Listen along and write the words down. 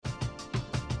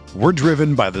We're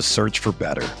driven by the search for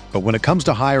better. But when it comes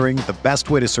to hiring, the best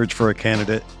way to search for a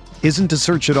candidate isn't to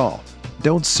search at all.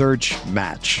 Don't search,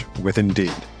 match with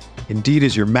Indeed. Indeed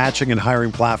is your matching and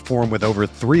hiring platform with over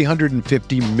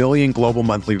 350 million global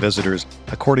monthly visitors,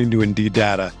 according to Indeed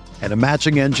data, and a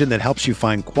matching engine that helps you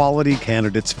find quality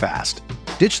candidates fast.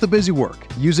 Ditch the busy work.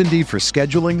 Use Indeed for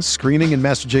scheduling, screening, and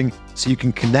messaging so you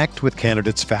can connect with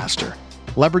candidates faster.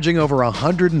 Leveraging over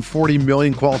 140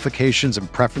 million qualifications and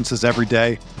preferences every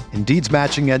day, Indeed's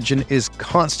matching engine is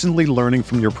constantly learning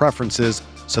from your preferences,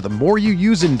 so the more you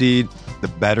use Indeed, the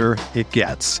better it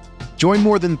gets. Join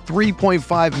more than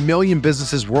 3.5 million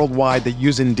businesses worldwide that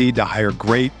use Indeed to hire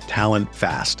great talent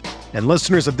fast. And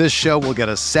listeners of this show will get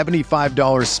a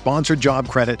 $75 sponsored job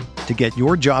credit to get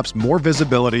your jobs more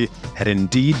visibility at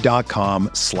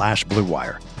Indeed.com/Blue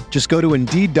Wire. Just go to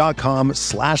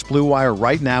Indeed.com/Blue Wire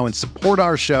right now and support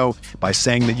our show by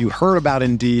saying that you heard about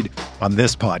Indeed on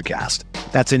this podcast.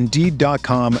 That's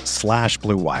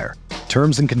Indeed.com/Blue Wire.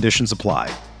 Terms and conditions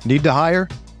apply. Need to hire?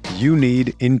 You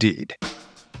need Indeed.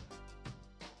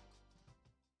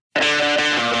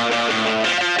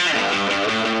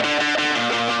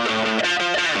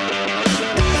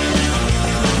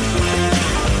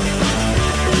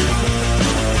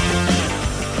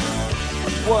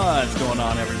 What's going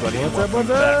on, everybody? Welcome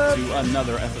back to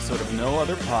another episode of No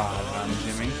Other Pod. I'm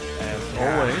Jimmy, as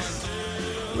always,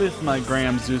 with my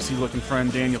Graham Zeusy-looking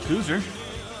friend Daniel Kuzer.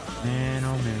 Man,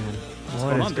 oh man,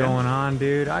 what is going on,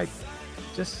 dude? I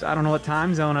don't know what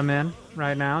time zone I'm in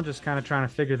right now. Just kind of trying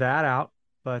to figure that out.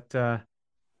 But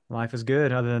life is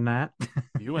good. Other than that,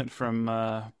 You went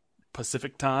from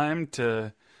Pacific time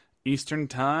to Eastern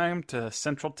time to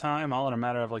Central time, all in a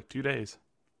matter of like 2 days.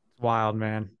 Wild,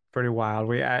 man. Pretty wild.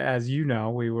 We, as you know,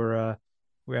 we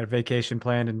had a vacation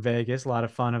planned in Vegas. A lot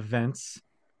of fun events,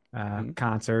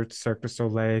 concerts, Cirque du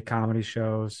Soleil, comedy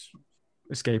shows,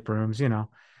 escape rooms. You know.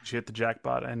 Did you hit the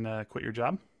jackpot and quit your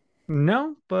job?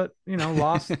 No, but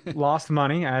lost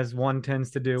money, as one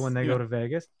tends to do when they go to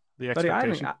Vegas. The But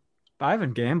expectation. I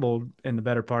haven't gambled in the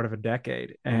better part of a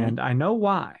decade, and I know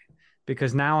why.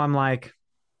 Because now I'm like,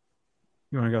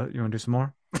 you want to go? You want to do some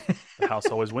more? The house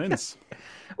always wins.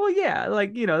 Well, yeah,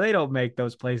 like, they don't make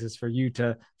those places for you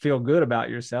to feel good about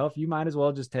yourself. You might as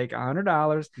well just take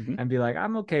 $100 and be like,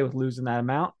 I'm okay with losing that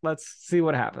amount. Let's see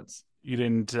what happens. You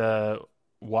didn't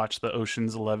watch the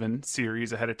Ocean's 11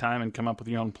 series ahead of time and come up with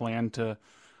your own plan to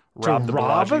rob the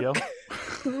Bellagio?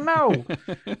 No.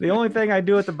 The only thing I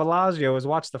do at the Bellagio is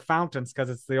watch the fountains because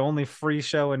it's the only free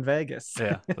show in Vegas.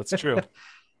 Yeah, that's true.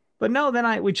 But no,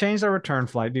 then we changed our return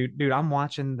flight, dude. I'm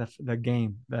watching the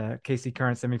game, the KC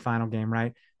Current semifinal game,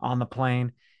 right, on the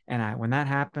plane. And when that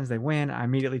happens, they win. I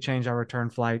immediately change our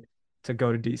return flight to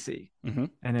go to DC.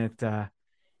 And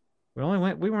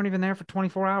we weren't even there for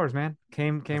 24 hours, man.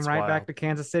 Came right wild. back to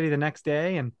Kansas City the next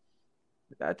day, and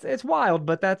it's wild,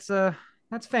 but that's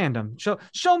fandom.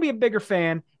 Show me a bigger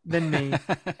fan than me,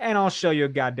 and I'll show you a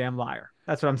goddamn liar.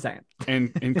 That's what I'm saying.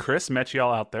 And Chris met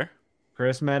y'all out there.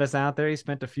 Chris met us out there. He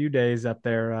spent a few days up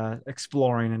there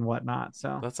exploring and whatnot.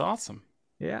 So That's awesome.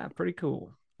 Yeah, pretty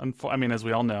cool. I mean, as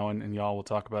we all know, and y'all will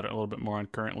talk about it a little bit more on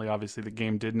currently, obviously the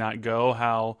game did not go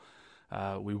how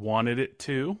we wanted it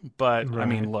to. But, Right. I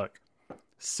mean, look,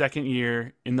 second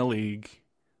year in the league,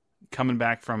 coming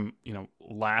back from,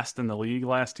 last in the league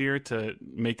last year to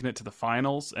making it to the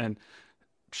finals. And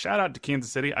shout out to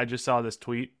Kansas City. I just saw this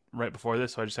tweet right before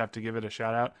this, so I just have to give it a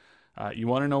shout out. You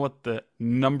want to know what the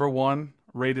number one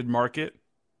rated market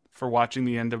for watching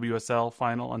the NWSL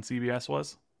final on CBS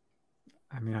was?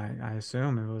 I mean, I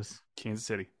assume it was Kansas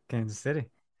City. Kansas City.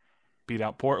 Beat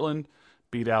out Portland,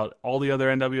 beat out all the other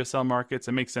NWSL markets.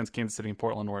 It makes sense Kansas City and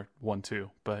Portland were 1-2,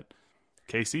 but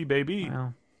KC, baby.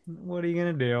 Well, what are you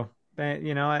going to do?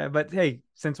 But hey,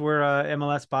 since we're a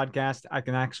MLS podcast, I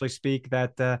can actually speak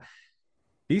that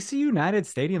DC United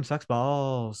Stadium sucks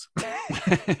balls.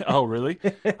 Oh, really?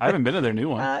 I haven't been to their new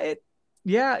one.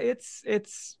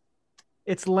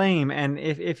 It's lame. And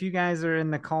if you guys are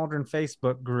in the Cauldron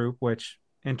Facebook group, which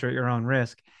enter at your own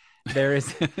risk, there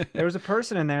was a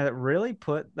person in there that really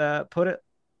put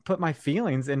my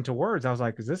feelings into words. I was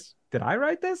like, did I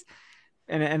write this?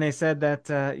 And they said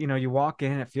that you walk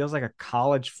in, it feels like a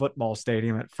college football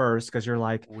stadium at first because you're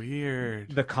like,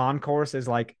 weird. The concourse is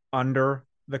like under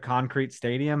the concrete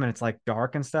stadium and it's like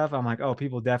dark and stuff. I'm like, oh,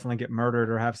 people definitely get murdered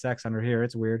or have sex under here.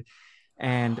 It's weird.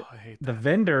 And the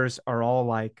vendors are all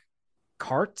like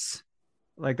carts.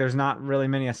 Like there's not really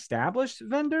many established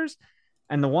vendors.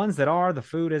 And the ones that are, the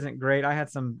food isn't great. I had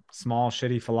some small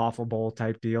shitty falafel bowl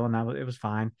type deal and it was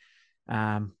fine.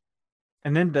 And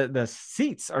then the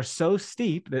seats are so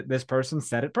steep that this person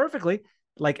said it perfectly,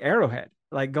 like Arrowhead.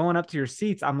 like going up to your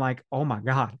seats, I'm like, oh my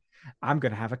God, I'm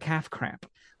going to have a calf cramp.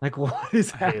 Like, what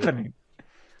is happening?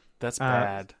 That's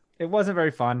bad. It wasn't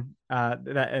very fun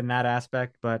that in that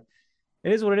aspect, but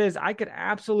it is what it is. I could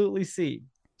absolutely see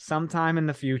sometime in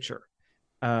the future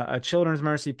a Children's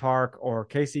Mercy Park or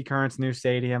KC Current's new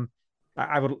stadium.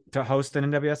 I would to host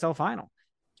an NWSL final.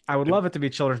 I would love it to be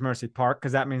Children's Mercy Park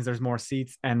because that means there's more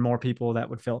seats and more people that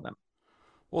would fill them.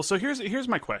 Well, so here's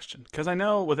my question, because I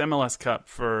know with MLS Cup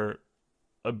for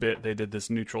a bit they did this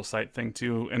neutral site thing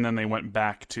too, and then they went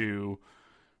back to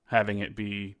having it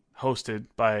be hosted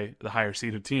by the higher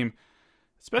seeded team,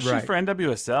 especially for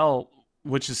NWSL,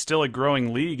 which is still a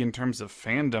growing league in terms of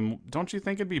fandom. Don't you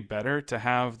think it'd be better to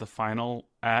have the final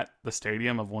at the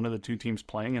stadium of one of the two teams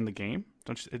playing in the game?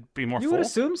 Don't you, it'd be more full? You would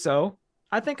assume so.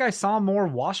 I think I saw more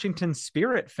Washington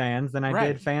Spirit fans than I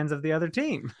did fans of the other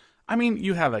team. I mean,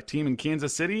 you have a team in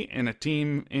Kansas City and a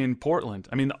team in Portland.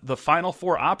 I mean, the final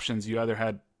four options, you either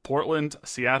had Portland,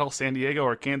 Seattle, San Diego,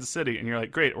 or Kansas City, and you're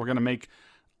like, great, we're going to make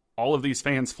all of these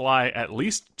fans fly at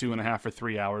least 2.5 or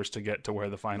 3 hours to get to where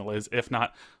the final is, if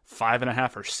not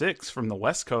 5.5 or 6 from the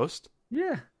West Coast.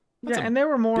 Yeah. And they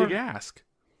were more big ask.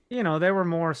 You know, there were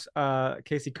more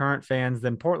KC Current fans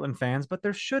than Portland fans, but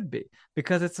there should be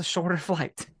because it's a shorter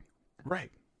flight.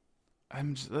 Right.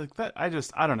 I'm just like that. I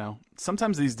don't know.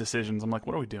 Sometimes these decisions, I'm like,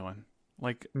 what are we doing?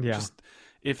 Like, just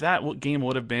if that game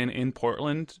would have been in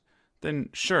Portland, then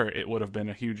sure, it would have been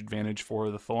a huge advantage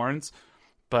for the Thorns,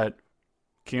 but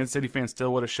Kansas City fans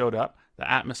still would have showed up. The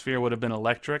atmosphere would have been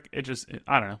electric. I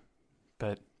don't know.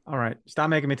 But all right, stop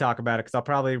making me talk about it because I'll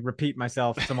probably repeat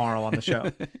myself tomorrow on the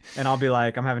show, and I'll be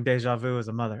like, I'm having deja vu as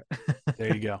a mother.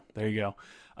 There you go.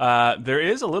 There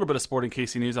is a little bit of Sporting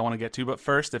KC news I want to get to, but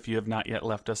first, if you have not yet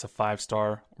left us a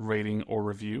 5-star rating or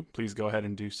review, please go ahead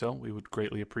and do so. We would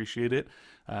greatly appreciate it.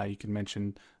 You can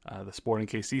mention the Sporting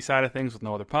KC side of things with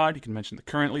No Other Pod. You can mention the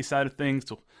Currently side of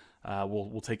things.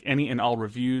 We'll take any and all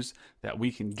reviews that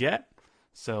we can get.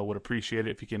 So would appreciate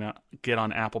it if you can get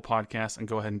on Apple Podcasts and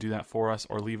go ahead and do that for us,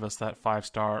 or leave us that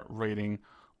 5-star rating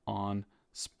on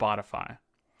Spotify.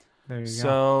 There you go.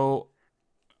 So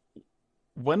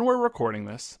when we're recording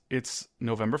this, it's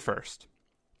November 1st.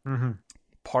 Mm-hmm.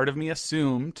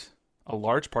 A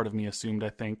large part of me assumed, I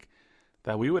think,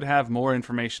 that we would have more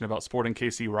information about Sporting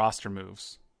KC roster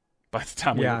moves by the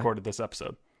time we recorded this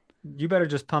episode. You better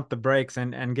just pump the brakes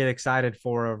and get excited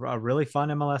for a really fun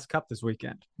MLS Cup this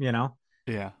weekend, you know?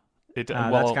 Yeah. That's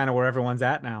kind of where everyone's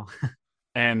at now.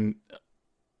 And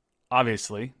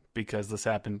obviously, because this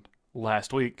happened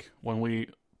last week, when we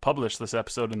published this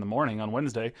episode in the morning on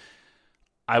Wednesday,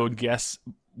 I would guess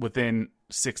within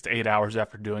 6 to 8 hours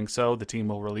after doing so, the team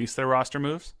will release their roster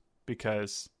moves,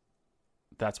 because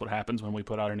that's what happens when we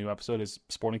put out a new episode, is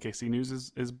Sporting KC news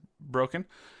is broken.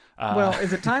 Well,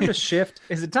 is it time to shift?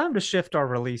 Is it time to shift our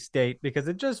release date? Because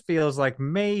it just feels like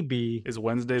maybe is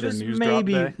Wednesday the news drop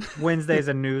day? Wednesday's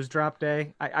a news drop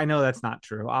day. I know that's not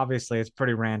true. Obviously, it's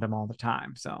pretty random all the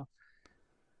time. So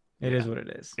it is what it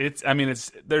is.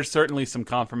 There's certainly some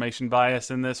confirmation bias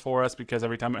in this for us, because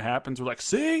every time it happens, we're like,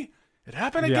 see, it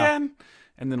happened again.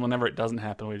 And then whenever it doesn't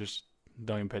happen, we just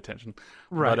don't even pay attention.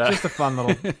 Right. But, just a fun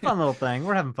little thing.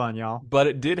 We're having fun, y'all. But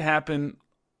it did happen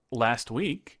last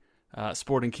week.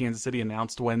 Sporting Kansas City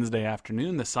announced Wednesday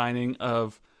afternoon the signing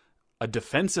of a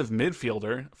defensive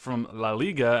midfielder from La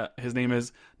Liga. His name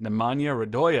is Nemanja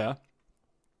Radoja.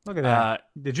 Look at that.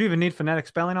 Did you even need phonetic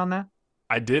spelling on that?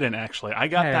 I didn't, actually. I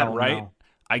got that right. No.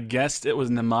 I guessed it was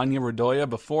Nemanja Radoja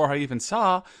before I even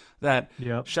saw that.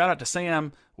 Yep. Shout out to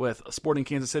Sam with Sporting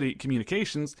Kansas City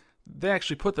Communications. They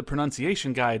actually put the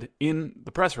pronunciation guide in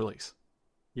the press release.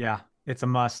 Yeah, it's a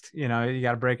must. You know, you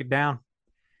got to break it down.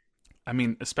 I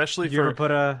mean, especially you ever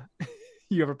put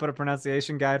a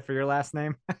pronunciation guide for your last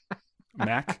name?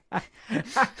 Mac?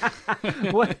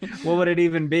 What would it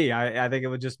even be? I think it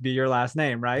would just be your last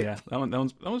name, right? Yeah,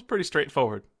 that was pretty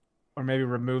straightforward. Or maybe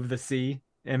remove the C,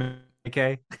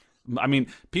 M-A-K. I mean,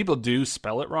 people do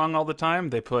spell it wrong all the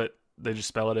time. They just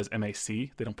spell it as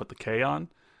M-A-C. They don't put the K on.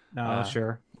 No,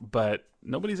 sure. But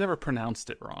nobody's ever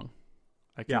pronounced it wrong.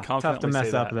 I can confidently tough to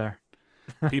mess say up that. there.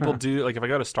 People do, like if I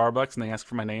go to Starbucks and they ask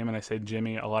for my name and I say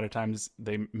Jimmy, a lot of times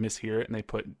they mishear it and they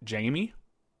put Jamie.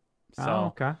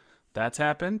 So okay. That's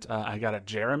happened. I got a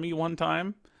Jeremy one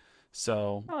time.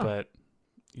 So, but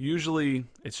usually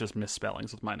it's just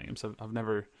misspellings with my name. So I've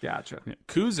never. Gotcha.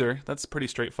 Kuzer, that's pretty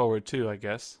straightforward too, I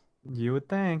guess. You would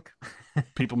think.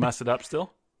 People mess it up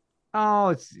still? Oh,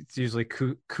 it's usually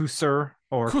Kuser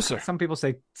or Kuser. Some people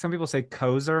say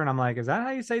Kozer, and I'm like, is that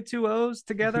how you say two O's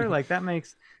together? Like that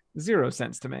makes zero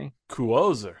sense to me.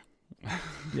 Kuozer.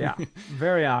 Yeah,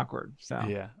 very awkward. So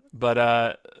yeah, But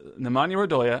Nemanja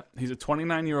Radoja, he's a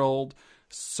 29-year-old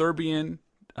Serbian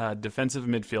defensive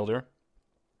midfielder.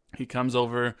 He comes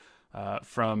over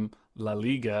from La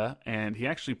Liga, and he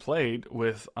actually played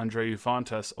with Andreu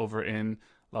Fontas over in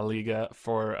La Liga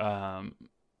for,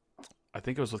 I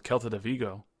think it was with Celta de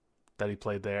Vigo that he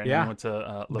played there. And Yeah. he went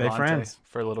to They Levante friends.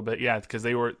 for a little bit. Yeah, because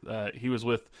he was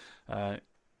with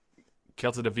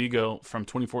Celta de Vigo from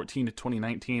 2014 to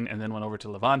 2019, and then went over to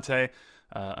Levante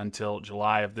until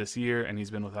July of this year, and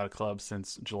he's been without a club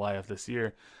since July of this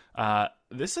year.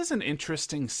 This is an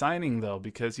interesting signing, though,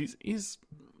 because he's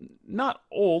not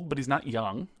old, but he's not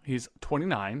young. He's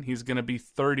 29. He's going to be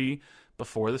 30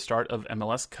 before the start of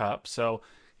MLS Cup, so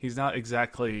he's not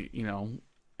exactly,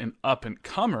 an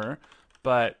up-and-comer,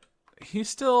 but he's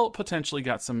still potentially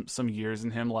got some years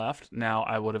in him left. Now,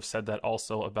 I would have said that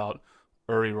also about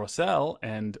Uri Rosell,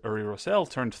 and Uri Rosell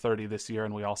turned 30 this year,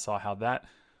 and we all saw how that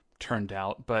turned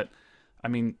out. But, I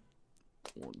mean,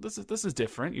 this is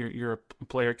different. You're a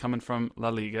player coming from La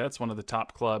Liga. It's one of the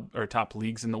top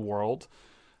leagues in the world.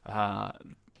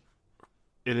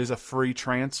 It is a free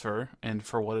transfer, and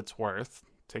for what it's worth,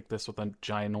 take this with a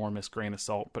ginormous grain of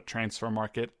salt, but Transfer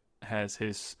Market has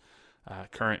his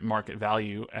current market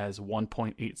value as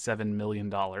 $1.87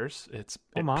 million. It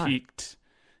peaked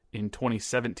in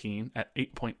 2017 at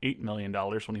 $8.8 million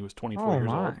when he was 24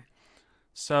 years old.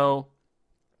 So,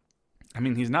 I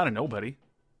mean, he's not a nobody.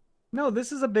 No,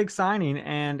 this is a big signing,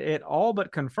 and it all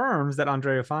but confirms that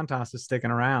Andreu Fontas is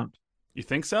sticking around. You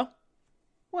think so?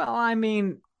 Well, I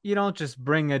mean, you don't just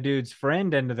bring a dude's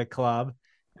friend into the club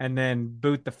and then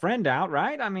boot the friend out,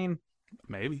 right? I mean,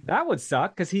 maybe that would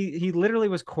suck, because he literally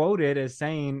was quoted as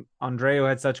saying Andreu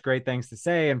had such great things to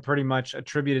say, and pretty much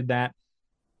attributed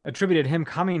him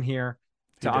coming here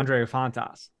to Andreu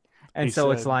Fontas. And he said,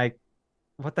 it's like,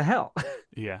 what the hell?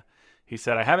 Yeah. He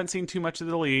said, I haven't seen too much of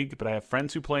the league, but I have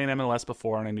friends who play in MLS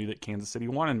before, and I knew that Kansas City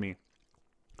wanted me.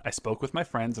 I spoke with my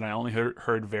friends, and I only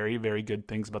heard very, very good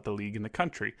things about the league and the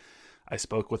country. I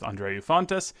spoke with Andreu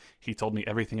Fontas. He told me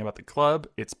everything about the club.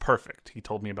 It's perfect. He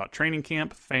told me about training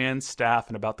camp, fans, staff,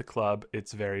 and about the club.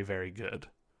 It's very, very good.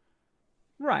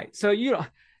 Right. So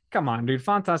come on, dude.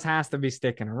 Fontas has to be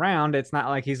sticking around. It's not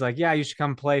like he's like, yeah, you should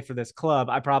come play for this club.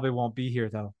 I probably won't be here,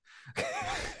 though.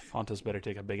 Fontas better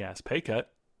take a big-ass pay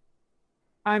cut.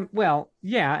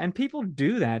 Yeah, and people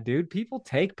do that, dude. People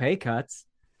take pay cuts.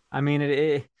 I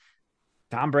mean,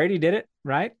 Tom Brady did it,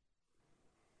 right?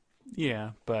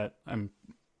 Yeah, but I'm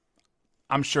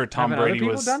sure Tom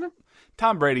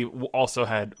Brady also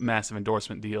had massive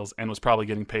endorsement deals and was probably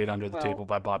getting paid under the table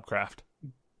by Bob Kraft.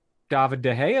 David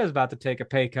De Gea is about to take a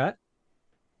pay cut.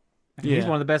 He's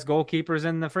one of the best goalkeepers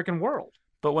in the freaking world.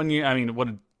 But what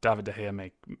did David De Gea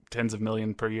make? Tens of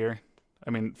millions per year? I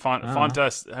mean,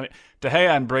 Fontas, De Gea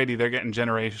and Brady, they're getting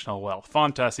generational wealth.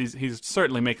 Fontas, he's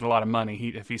certainly making a lot of money.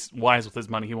 If he's wise with his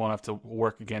money, he won't have to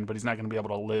work again, but he's not going to be able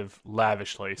to live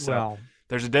lavishly. So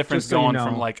there's a difference going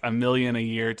from like $1 million a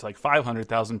year to like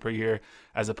 $500,000 per year,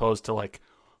 as opposed to like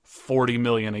 $40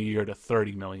 million a year to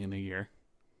 $30 million a year.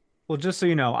 Well, just so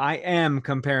you know, I am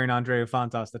comparing Andreu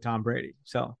Fontas to Tom Brady.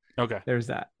 So okay, there's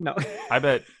that. No, I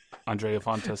bet Andreu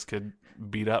Fontas could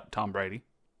beat up Tom Brady.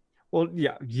 Well,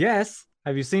 yeah, yes.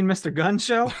 Have you seen Mr. Gunn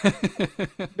show?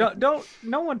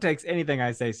 No one takes anything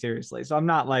I say seriously. So I'm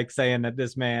not like saying that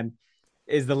this man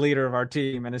is the leader of our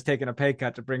team and is taking a pay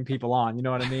cut to bring people on. You know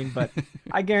what I mean? But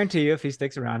I guarantee you, if he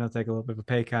sticks around, he'll take a little bit of a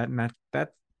pay cut, and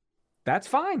that's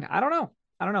fine. I don't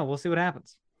know. We'll see what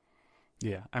happens.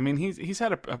 Yeah, I mean, he's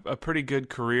had a pretty good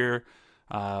career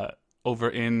over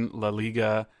in La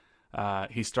Liga.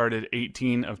 He started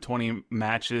 18 of 20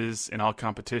 matches in all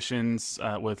competitions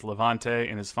with Levante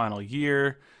in his final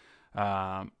year.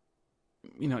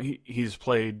 He's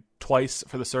played twice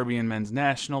for the Serbian men's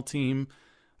national team.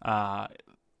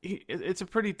 It's a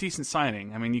pretty decent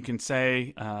signing. I mean, you can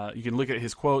say, you can look at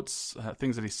his quotes,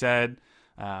 things that he said.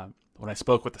 When I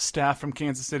spoke with the staff from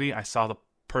Kansas City, I saw the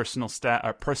personnel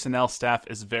staff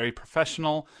is very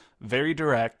professional, very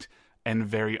direct, and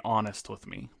very honest with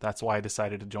me. That's why I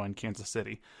decided to join Kansas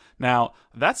City. Now,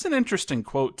 that's an interesting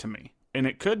quote to me. And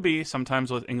it could be,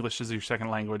 sometimes with English as your second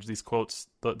language, these quotes,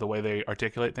 the way they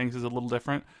articulate things is a little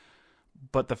different.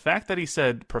 But the fact that he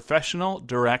said professional,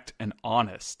 direct, and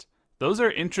honest, those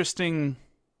are interesting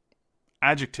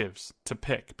adjectives to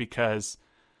pick, because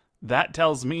that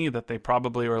tells me that they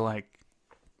probably were like,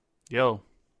 yo,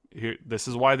 this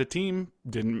is why the team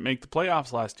didn't make the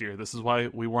playoffs last year. This is why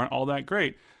we weren't all that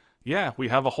great. Yeah, we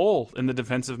have a hole in the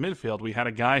defensive midfield. We had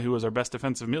a guy who was our best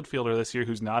defensive midfielder this year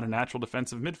who's not a natural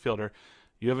defensive midfielder.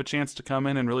 You have a chance to come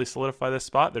in and really solidify this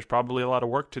spot. There's probably a lot of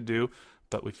work to do,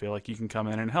 but we feel like you can come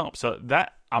in and help. So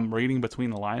that I'm reading between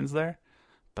the lines there,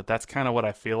 but that's kind of what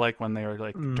I feel like when they were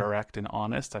like direct and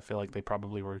honest. I feel like they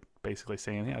probably were basically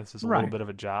saying, yeah, this is a little bit of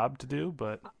a job to do,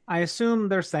 but I assume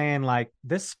they're saying like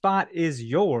this spot is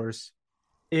yours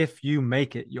if you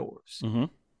make it yours.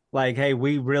 Like, hey,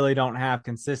 we really don't have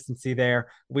consistency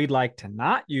there. We'd like to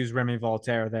not use Remy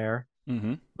Voltaire there.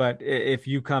 But if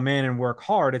you come in and work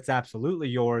hard, it's absolutely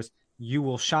yours. You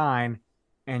will shine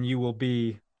and you will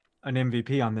be an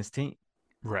MVP on this team.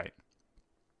 Right.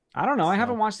 I don't know. I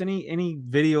haven't watched any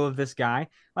video of this guy.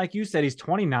 Like you said, he's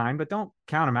 29, but don't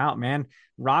count him out, man.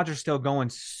 Roger's still going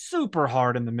super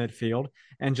hard in the midfield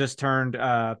and just turned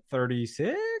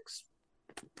 36,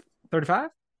 35,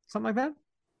 something like that.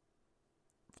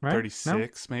 Right?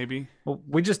 36, no? Maybe. Well,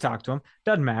 we just talked to him.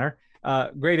 Doesn't matter.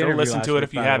 Great Go interview. Listen to it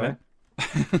if you haven't.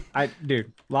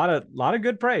 Dude, a lot of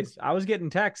good praise. I was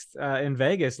getting texts in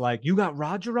Vegas like, "You got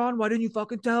Roger on? Why didn't you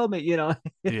fucking tell me?" You know.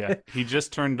 Yeah, he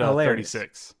just turned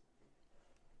 36.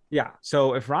 Yeah,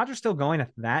 so if Roger's still going at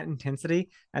that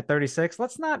intensity at 36,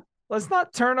 let's not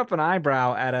turn up an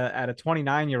eyebrow at a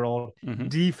 29-year-old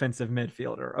defensive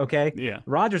midfielder. Okay. Yeah.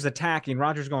 Roger's attacking.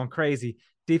 Roger's going crazy.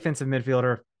 Defensive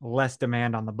midfielder, less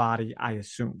demand on the body, I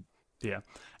assume. Yeah,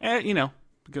 and you know.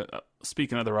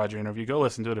 Speaking of the Roger interview, go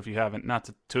listen to it if you haven't. Not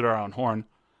to toot our own horn.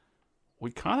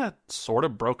 We kind of sort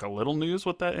of broke a little news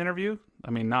with that interview.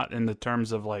 I mean, not in the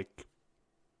terms of like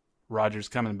Roger's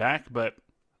coming back, but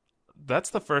that's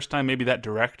the first time maybe that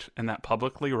direct and that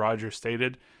publicly Roger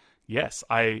stated, yes,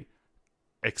 I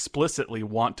explicitly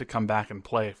want to come back and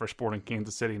play for Sporting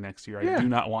Kansas City next year. I do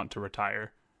not want to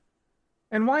retire.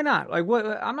 And why not? Like, what?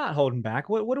 I'm not holding back.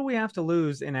 What do we have to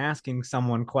lose in asking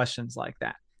someone questions like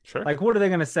that? Sure. Like, what are they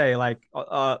going to say? Like,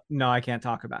 no, I can't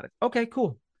talk about it. Okay,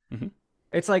 cool.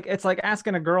 It's like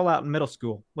asking a girl out in middle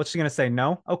school. What's she going to say?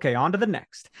 No. Okay, on to the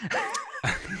next.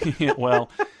 Yeah,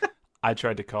 well, I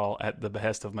tried to call at the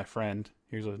behest of my friend.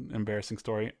 Here's an embarrassing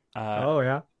story.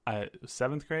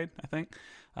 Seventh grade, I think.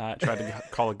 Tried to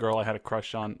call a girl I had a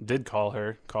crush on. Did call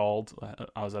her. Called.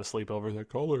 I was at a sleepover. Like,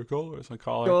 call her. So I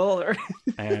call her.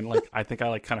 And like, I think I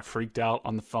like kind of freaked out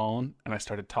on the phone, and I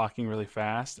started talking really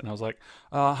fast. And I was like,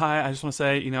 "Hi, I just want to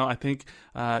say, I think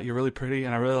you're really pretty,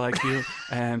 and I really like you,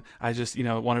 and I just,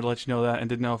 wanted to let you know that, and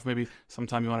didn't know if maybe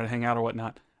sometime you wanted to hang out or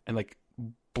whatnot." And like,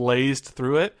 blazed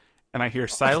through it, and I hear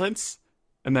silence,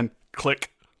 and then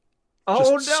click.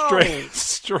 Oh, no!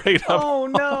 Straight up. Oh,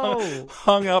 no!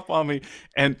 Hung up on me.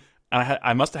 And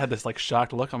I must have had this like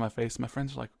shocked look on my face. My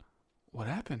friends were like, "What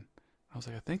happened?" I was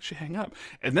like, "I think she hung up."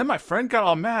 And then my friend got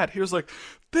all mad. He was like,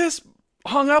 "This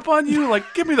hung up on you?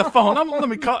 Like, give me the phone. Let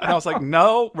me call." And I was like,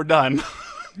 "No, we're done."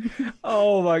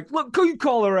 Oh my! Look, could you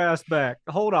call her ass back?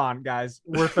 Hold on, guys.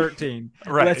 We're 13.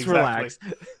 Right, Let's exactly. Relax.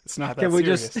 It's not that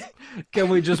serious. Can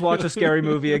we just watch a scary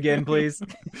movie again, please?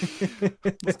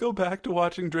 Let's go back to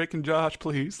watching Drake and Josh,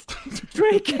 please.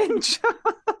 Drake and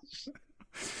Josh.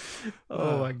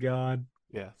 Oh my god.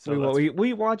 Yeah. So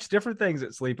we watch different things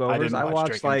at sleepovers. I didn't watch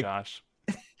Drake and Josh,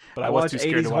 but I was too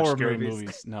scared to watch scary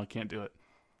movies. No, can't do it.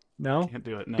 No, can't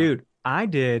do it. No, dude. I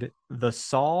did the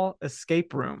Saw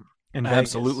escape room.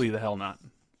 Absolutely the hell not,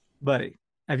 buddy.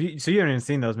 Have you? So you haven't even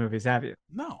seen those movies, have you?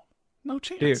 No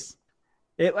chance,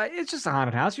 dude. It's just a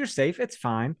haunted house. You're safe. It's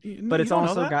fine, but it's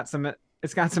also got some.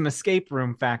 It's got some escape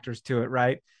room factors to it,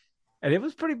 right? And it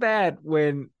was pretty bad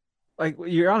when, like,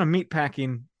 you're on a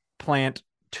meatpacking plant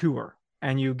tour,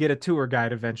 and you get a tour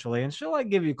guide eventually, and she'll like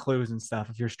give you clues and stuff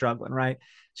if you're struggling, right?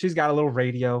 She's got a little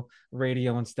radio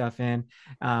and stuff in.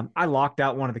 I locked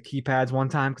out one of the keypads one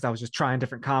time because I was just trying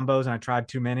different combos and I tried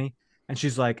too many. And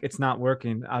she's like, "It's not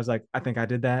working." I was like, "I think I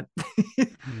did that."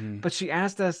 But she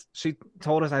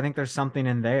told us, I think there's something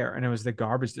in there. And it was the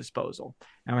garbage disposal.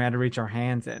 And we had to reach our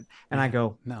hands in. And I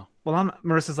go, "No." Well,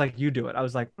 Marissa's like, "You do it." I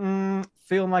was like,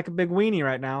 feeling like a big weenie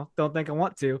right now. Don't think I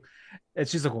want to. And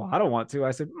she's like, "Well, I don't want to."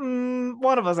 I said,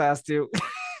 one of us has to.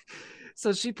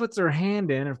 So she puts her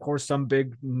hand in, and of course, some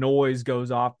big noise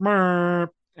goes off,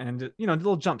 and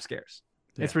little jump scares.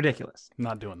 Yeah. It's ridiculous. I'm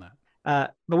not doing that.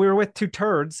 But we were with two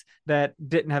turds that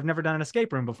have never done an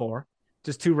escape room before,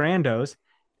 just two randos,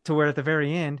 to where at the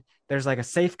very end, there's like a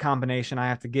safe combination I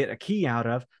have to get a key out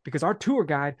of because our tour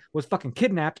guide was fucking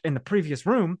kidnapped in the previous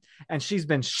room, and she's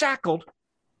been shackled,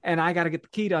 and I got to get the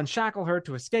key to unshackle her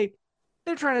to escape.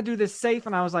 They're trying to do this safe,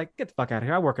 and I was like, "Get the fuck out of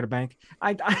here. I work at a bank.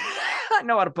 I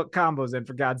know how to put combos in,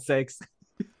 for God's sakes."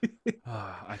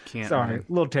 I can't. Sorry, a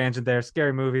little tangent there.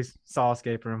 Scary movies, Saw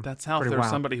escape room. That's how if there was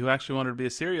somebody who actually wanted to be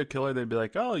a serial killer, they'd be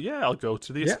like, "Oh yeah, I'll go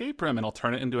to the escape room and I'll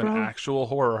turn it into an actual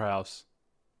horror house."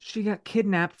 She got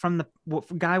kidnapped from the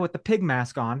guy with the pig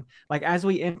mask on. Like, as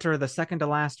we enter the second to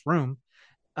last room,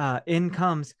 in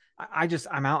comes,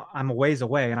 I'm a ways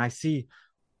away, and I see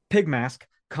Pig Mask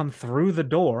come through the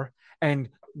door and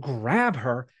grab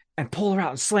her and pull her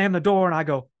out and slam the door. And I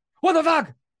go, what the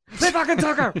fuck? They fucking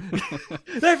took her.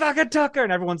 They fucking took her.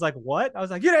 And everyone's like, what? I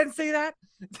was like, you didn't see that?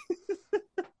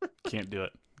 Can't do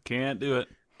it. Can't do it.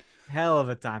 Hell of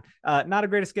a time. Not a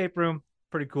great escape room.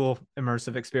 Pretty cool,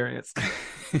 immersive experience.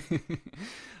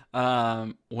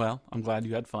 Well, I'm glad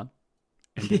you had fun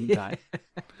and didn't die.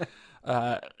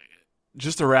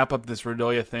 Just to wrap up this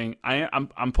Radoja thing,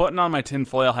 I'm putting on my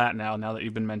tinfoil hat now that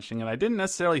you've been mentioning it. I didn't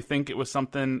necessarily think it was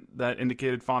something that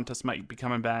indicated Fontas might be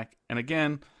coming back. And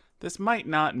again, this might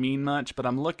not mean much, but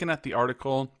I'm looking at the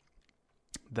article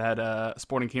that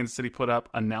Sporting Kansas City put up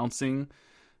announcing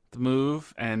the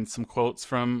move and some quotes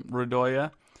from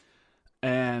Radoja.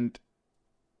 And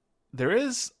there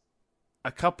is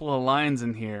a couple of lines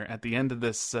in here at the end of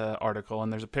this article,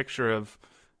 and there's a picture of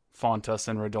Fontas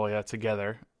and Radoja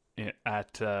together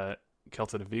at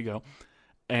Celta de Vigo,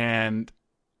 and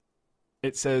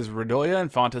it says Radoja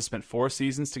and Fontas spent 4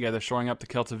 seasons together, shoring up the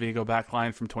Celta Vigo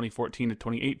backline from 2014 to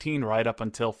 2018, right up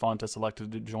until Fontas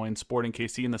elected to join Sporting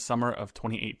KC in the summer of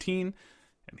 2018.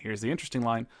 And here's the interesting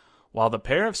line: while the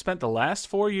pair have spent the last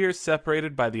 4 years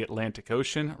separated by the Atlantic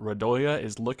Ocean, Radoja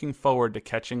is looking forward to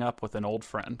catching up with an old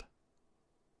friend.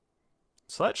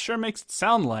 So that sure makes it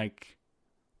sound like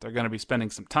they're going to be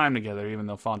spending some time together, even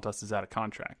though Fontas is out of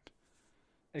contract.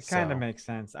 It kind of makes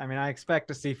sense. I mean, I expect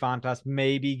to see Fontas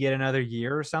maybe get another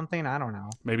year or something. I don't know.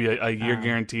 Maybe a year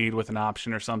guaranteed with an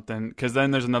option or something. Because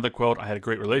then there's another quote: I had a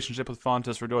great relationship with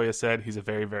Fontas, Radoja said. He's a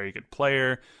very, very good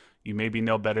player. You maybe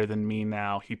know better than me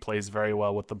now. He plays very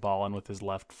well with the ball and with his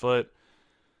left foot.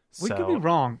 We could be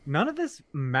wrong. None of this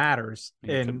matters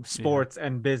in sports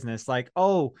and business. Like,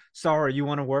 oh, sorry, you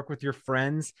want to work with your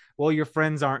friends? Well, your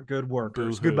friends aren't good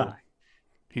workers. Boo-hoo. Goodbye.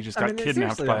 He just got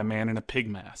kidnapped by a man in a pig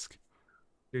mask.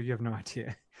 Dude, you have no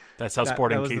idea. That's how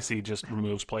Sporting KC just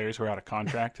removes players who are out of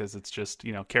contract, as it's just,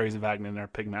 carries a Wagner in there,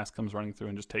 pig mask comes running through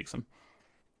and just takes them.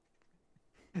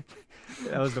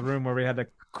 That was the room where we had to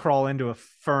crawl into a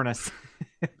furnace.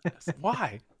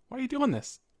 Why? Why are you doing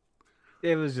this?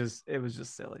 It was just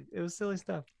silly. It was silly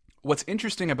stuff. What's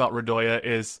interesting about Radoja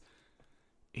is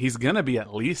he's going to be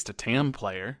at least a TAM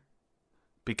player,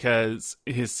 because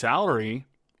his salary,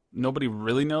 nobody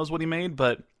really knows what he made,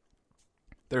 but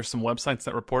there's some websites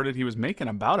that reported he was making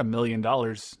about $1 million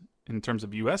in terms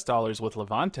of US dollars with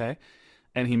Levante,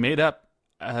 and he made up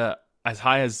as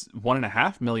high as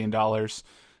 $1.5 million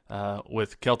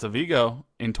with Celta Vigo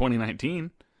in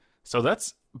 2019. So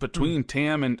that's between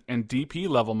TAM and DP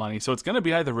level money. So it's going to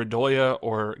be either Radoja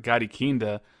or Gadi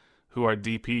Kinda who are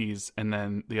DPs, and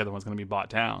then the other one's going to be bought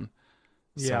down.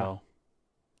 Yeah. So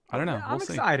I don't know. I'm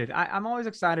excited. I'm always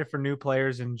excited for new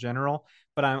players in general,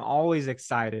 but I'm always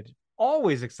excited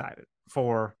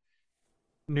for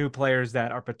new players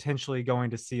that are potentially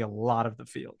going to see a lot of the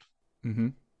field. Mm-hmm.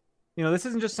 This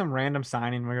isn't just some random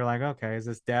signing where you're like, okay, is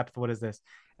this depth? What is this?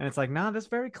 And it's like, no, this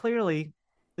very clearly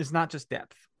is not just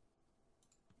depth.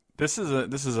 This is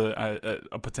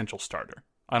a potential starter.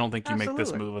 I don't think you make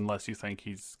this move unless you think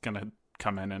he's going to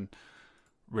come in and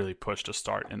really push to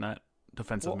start in that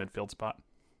defensive midfield spot.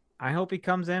 I hope he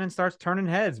comes in and starts turning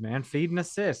heads, man, feeding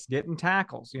assists, getting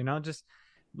tackles, just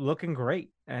looking great.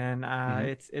 And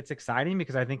it's exciting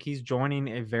because I think he's joining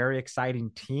a very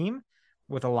exciting team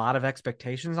with a lot of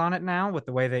expectations on it now with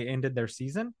the way they ended their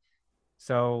season.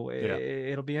 So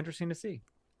it'll be interesting to see.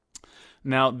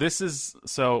 Now we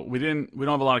don't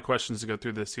have a lot of questions to go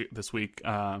through this week.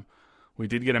 We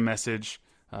did get a message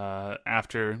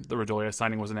after the Radoja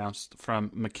signing was announced from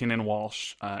McKinnon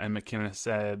Walsh, and McKinnon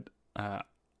said,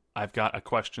 I've got a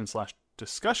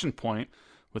question/discussion point.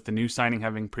 With the new signing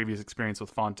having previous experience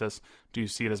with Fontas, do you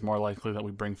see it as more likely that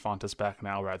we bring Fontas back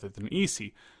now rather than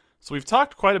EC? So we've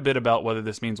talked quite a bit about whether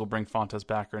this means we'll bring Fontas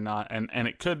back or not, and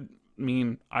it could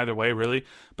mean either way, really.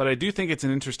 But I do think it's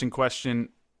an interesting question.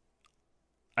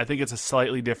 I think it's a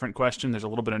slightly different question. There's a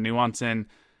little bit of nuance in,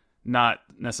 not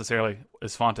necessarily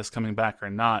is Fontas coming back or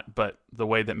not, but the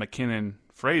way that McKinnon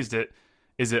phrased it,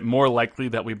 is it more likely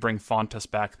that we bring Fontas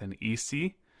back than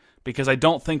EC? Because I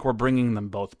don't think we're bringing them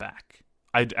both back.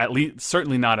 At least,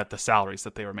 certainly not at the salaries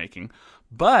that they were making.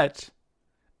 But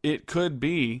it could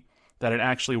be that it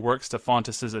actually works to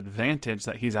Fontas' advantage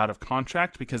that he's out of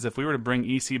contract, because if we were to bring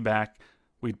EC back,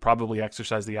 we'd probably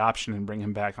exercise the option and bring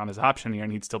him back on his option year,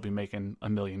 and he'd still be making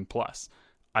 $1 million plus.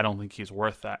 I don't think he's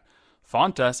worth that.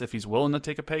 Fontas, if he's willing to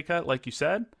take a pay cut, like you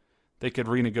said, they could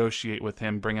renegotiate with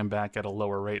him, bring him back at a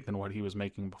lower rate than what he was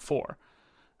making before.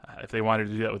 If they wanted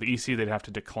to do that with EC, they'd have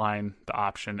to decline the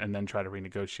option and then try to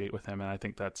renegotiate with him, and I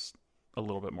think that's a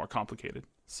little bit more complicated.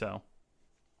 So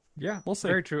Yeah, We'll see.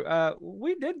 very true.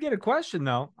 We did get a question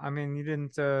though. I mean, you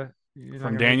didn't. You're not From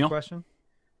gonna read the Daniel. question.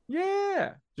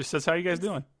 Yeah, Just says, how you guys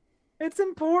doing? it's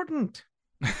important.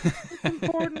 It's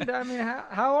important. I mean,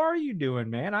 how are you doing,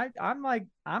 man?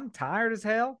 I'm tired as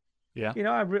hell. Yeah. You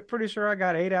know, I'm pretty sure I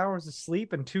got 8 hours of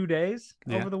sleep in 2 days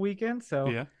Yeah. over the weekend. So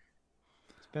Yeah.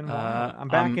 it's been wild. I'm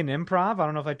back in improv. I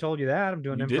don't know if I told you that. I'm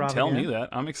doing You improv did tell again. me that.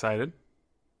 I'm excited.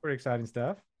 Pretty exciting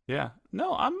stuff. Yeah.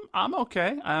 No, I'm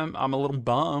okay. I'm a little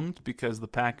bummed because the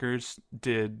Packers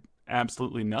did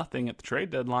absolutely nothing at the trade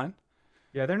deadline.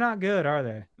 Yeah, they're not good, are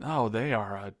they? Oh, they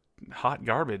are hot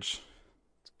garbage.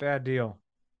 It's a bad deal.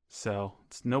 So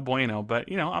it's no bueno. But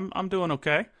I'm doing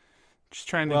okay. Just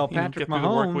trying to Patrick get through the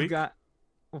work Mahomes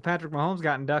week. Patrick Mahomes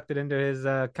got inducted into his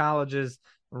college's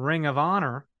Ring of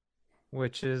Honor,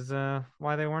 which is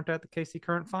why they weren't at the KC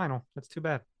Current final. That's too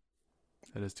bad.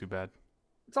 That is too bad.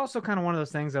 It's also kind of one of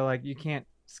those things that like you can't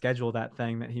schedule that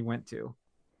thing that he went to.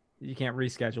 You can't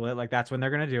reschedule it. Like that's when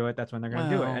they're going to do it. That's when they're going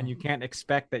to do it. And you can't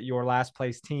expect that your last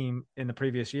place team in the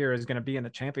previous year is going to be in the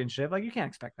championship. Like you can't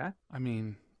expect that. I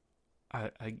mean,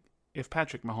 if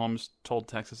Patrick Mahomes told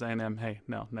Texas A&M, hey,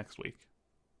 no, next week.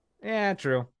 Yeah,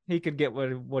 true. He could get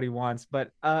what he wants,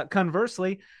 but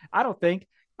conversely, I don't think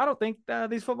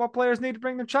these football players need to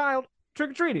bring their child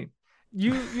trick or treating.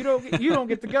 You don't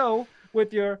get to go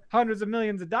with your hundreds of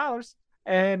millions of dollars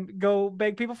and go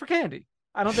beg people for candy.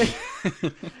 I don't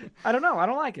think. I don't know. I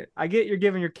don't like it. I get you're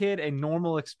giving your kid a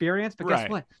normal experience, but guess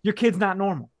what? Your kid's not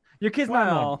normal. Your kid's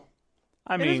not normal.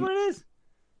 I mean, it is what it is.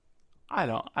 I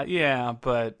don't. Yeah,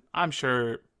 but I'm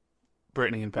sure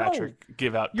Brittany and Patrick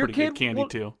give out pretty good candy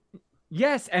too.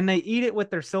 Yes, and they eat it with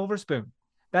their silver spoon.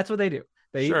 That's what they do.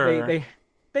 They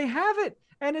have it,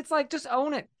 and it's like just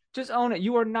own it. Just own it.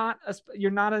 You're not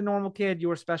a normal kid. You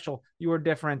are special. You are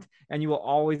different, and you will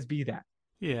always be that.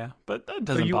 Yeah, but that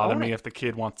doesn't bother me if the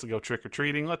kid wants to go trick or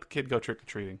treating. Let the kid go trick or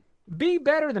treating. Be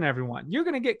better than everyone. You're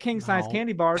gonna get king size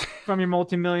candy bars from your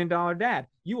multi-million-dollar dad.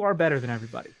 You are better than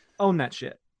everybody. Own that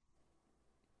shit.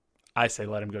 I say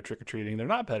let him go trick or treating. They're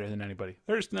not better than anybody.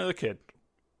 They're just another kid.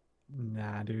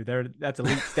 Nah, dude, that's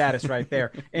elite status right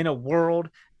there. In a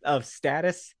world of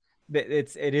status,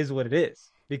 it is what it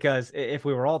is. Because if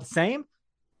we were all the same,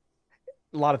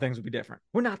 a lot of things would be different.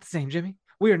 We're not the same, Jimmy.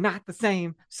 We are not the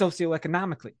same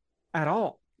socioeconomically at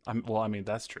all. Well, I mean,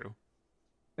 that's true.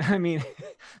 I mean,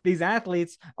 these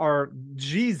athletes are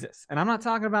Jesus. And I'm not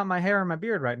talking about my hair and my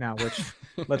beard right now, which,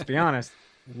 let's be honest,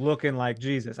 looking like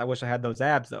Jesus. I wish I had those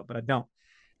abs, though, but I don't.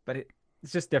 But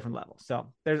it's just different levels. So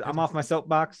I'm off my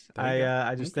soapbox.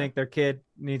 I just think their kid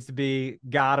needs to be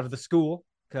god of the school.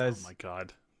 Because, oh, my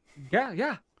God.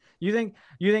 Yeah. You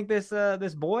think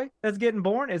this boy that's getting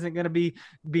born isn't going to be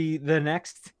the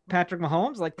next Patrick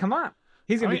Mahomes? Like, come on,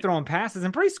 he's going to be throwing passes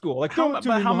in preschool. Like,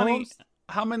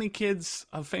 how many kids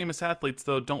of famous athletes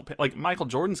though don't pay? Like Michael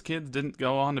Jordan's kids didn't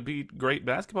go on to be great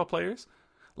basketball players.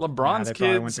 LeBron's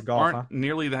kids aren't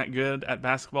nearly that good at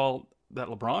basketball that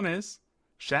LeBron is.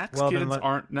 Shaq's kids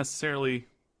aren't necessarily.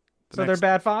 They're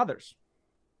bad fathers.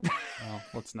 Well,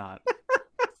 let's not.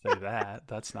 Say that.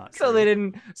 That's not true.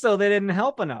 So they didn't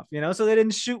help enough, so they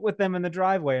didn't shoot with them in the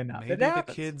driveway enough. Maybe the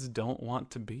kids don't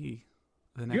want to be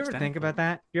the next. You ever think about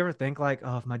that? You ever think like,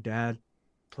 oh, if my dad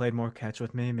played more catch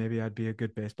with me, maybe I'd be a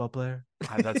good baseball player?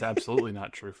 That's absolutely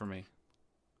not true for me.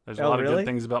 There's a lot of good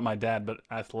things about my dad, but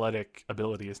athletic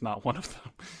ability is not one of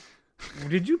them.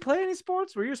 Did you play any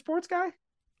sports? Were you a sports guy?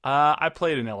 I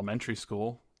played in elementary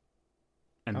school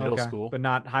and middle school, but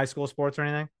not high school sports or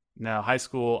anything. No, high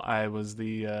school, I was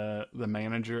the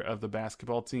manager of the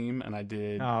basketball team, and I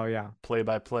did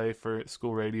play-by-play for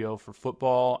school radio for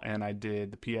football, and I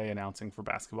did the PA announcing for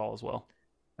basketball as well.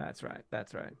 That's right.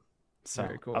 So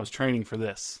very cool. I was training for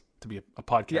this, to be a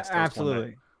podcast. Yeah,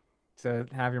 absolutely. To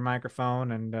have your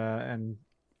microphone and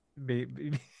be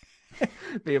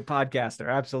be a podcaster.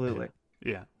 Absolutely.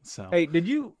 Yeah. So hey, did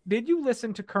you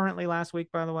listen to Currently last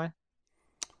week, by the way?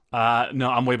 No,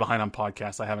 I'm way behind on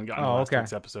podcasts. I haven't gotten to last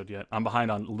week's episode yet. I'm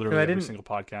behind on literally every single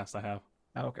podcast I have.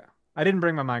 Okay. I didn't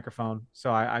bring my microphone,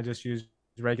 so I just used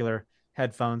regular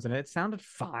headphones, and it sounded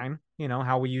fine. You know,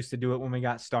 how we used to do it when we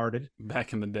got started.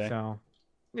 Back in the day. So,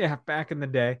 yeah, back in the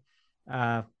day.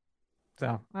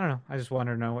 So, I don't know. I just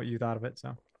wanted to know what you thought of it,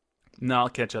 so. No, I'll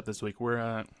catch up this week.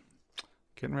 We're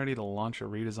getting ready to launch a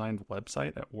redesigned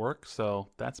website at work, so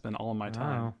that's been all of my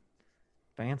time. Oh,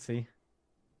 fancy.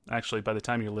 Actually, by the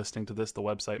time you're listening to this, the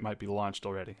website might be launched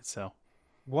already. So,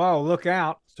 whoa, look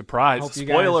out. Surprise.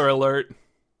 Spoiler alert.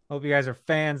 Hope you guys are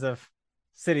fans of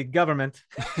city government.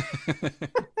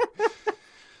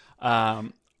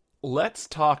 Let's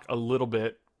talk a little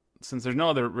bit, since there's no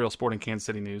other real sporting Kansas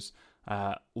City news.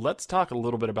 Let's talk a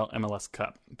little bit about MLS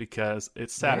Cup because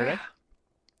it's Saturday. Yeah.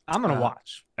 I'm going to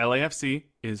watch. LAFC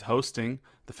is hosting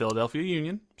the Philadelphia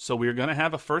Union, so we're going to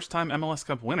have a first-time MLS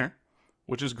Cup winner,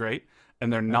 which is great,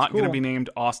 and they're not going to be named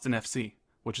Austin FC,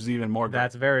 which is even more great.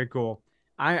 That's very cool.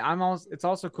 It's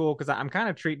also cool because I'm kind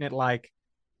of treating it like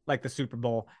the Super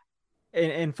Bowl.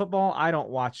 In football, I don't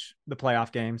watch the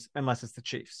playoff games unless it's the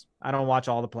Chiefs. I don't watch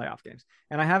all the playoff games,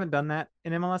 and I haven't done that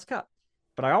in MLS Cup.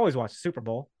 But I always watch the Super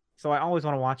Bowl, so I always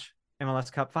want to watch MLS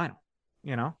Cup final.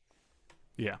 You know?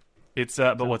 Yeah, it's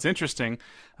but what's interesting,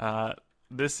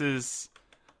 this is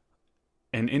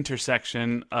an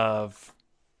intersection of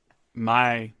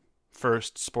my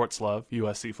first sports love,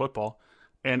 USC football,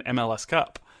 and MLS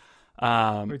Cup. What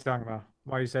are you talking about?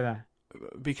 Why do you say that?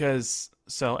 Because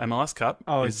MLS Cup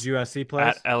is USC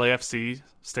plays at LAFC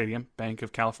Stadium, Bank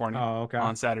of California,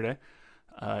 on Saturday.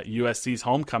 USC's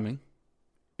homecoming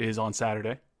is on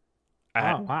Saturday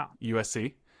at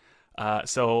USC.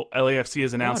 So LAFC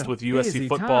has announced with USC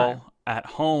football at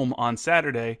home on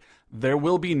Saturday, there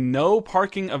will be no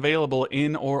parking available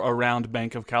in or around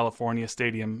Bank of California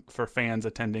Stadium for fans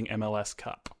attending MLS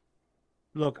Cup.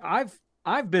 Look,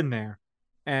 I've been there,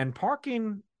 and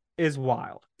parking is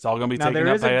wild. It's all going to be taken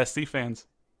up by SC fans.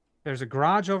 There's a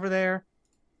garage over there.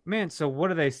 Man, so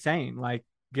what are they saying? Like,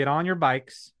 get on your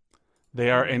bikes. They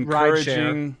are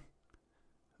encouraging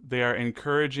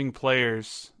encouraging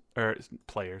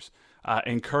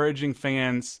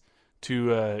fans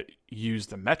to use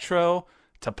the metro,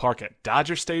 to park at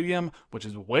Dodger Stadium, which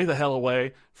is way the hell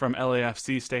away from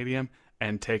LAFC Stadium,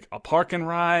 and take a park and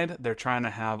ride. They're trying to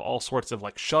have all sorts of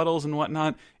like shuttles and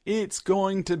whatnot. It's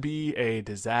going to be a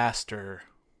disaster.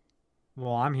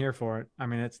 Well, I'm here for it. I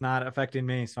mean, it's not affecting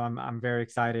me, so I'm very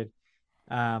excited.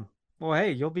 Well,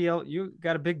 hey, you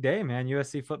got a big day, man.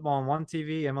 USC football on one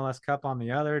TV, MLS Cup on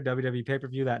the other, WWE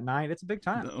pay-per-view that night. It's a big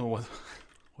time. What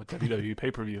WWE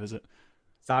pay-per-view is it?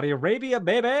 Saudi Arabia,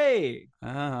 baby.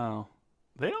 Oh,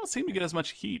 they don't seem to get as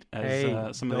much heat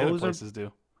as some of the other places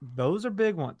do. Those are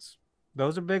big ones.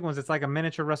 It's like a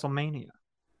miniature WrestleMania.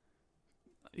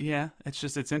 Yeah,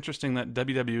 it's interesting that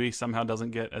WWE somehow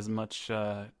doesn't get as much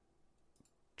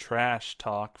trash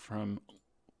talk from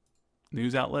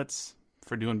news outlets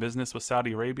for doing business with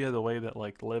Saudi Arabia the way that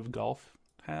like Live Golf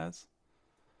has.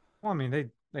 Well, I mean, they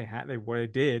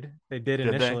did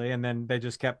initially, and then they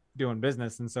just kept doing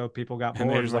business, and so people got bored.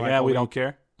 And they're just like, we don't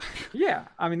care. Yeah,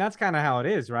 I mean that's kind of how it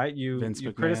is, right? You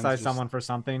criticize someone for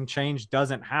something, change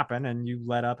doesn't happen, and you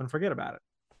let up and forget about it.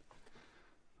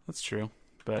 That's true,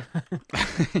 but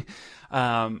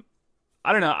I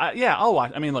don't know. I'll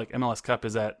watch. I mean, like MLS Cup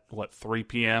is at 3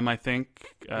 p.m. I think.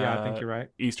 Yeah, I think you're right.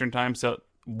 Eastern time, so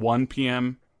 1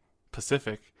 p.m.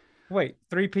 Pacific. Wait,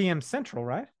 3 p.m. Central,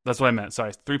 right? That's what I meant.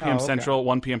 Sorry, 3 p.m. Central,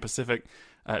 1 p.m. Pacific.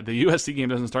 The USC game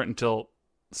doesn't start until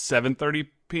 7:30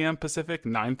 p.m. Pacific,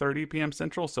 9:30 p.m.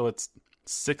 Central, so it's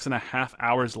 6.5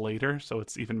 hours later. So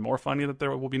it's even more funny that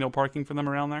there will be no parking for them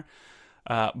around there.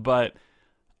 But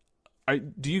are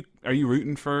you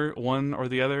rooting for one or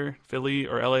the other, Philly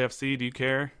or LAFC? Do you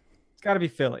care? It's got to be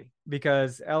Philly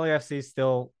because LAFC is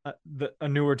still a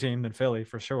newer team than Philly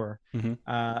for sure.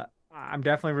 Mm-hmm. I'm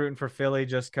definitely rooting for Philly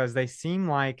just because they seem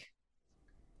like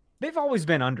they've always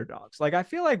been underdogs. Like I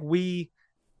feel like we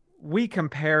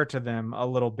compare to them a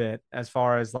little bit as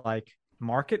far as like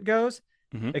market goes,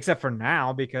 except for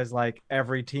now because like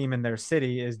every team in their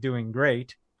city is doing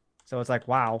great. So it's like,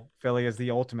 wow, Philly is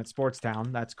the ultimate sports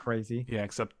town. That's crazy. Yeah,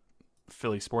 except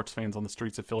Philly sports fans on the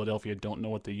streets of Philadelphia don't know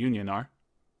what the Union are.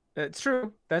 It's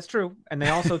true. That's true. And they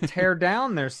also tear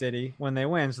down their city when they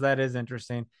win. So that is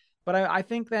interesting. But I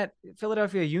think that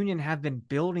Philadelphia Union have been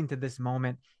building to this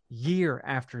moment year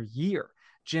after year.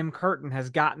 Jim Curtin has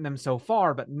gotten them so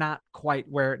far, but not quite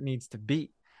where it needs to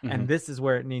be. Mm-hmm. And this is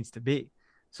where it needs to be.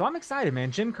 So I'm excited, man.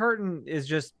 Jim Curtin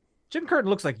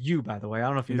looks like you, by the way. I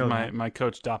don't know if you know my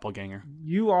coach doppelganger.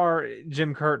 You are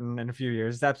Jim Curtin in a few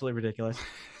years. It's absolutely ridiculous.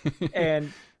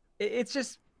 And it's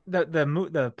just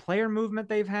the player movement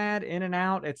they've had in and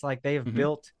out. It's like they have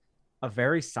built a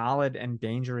very solid and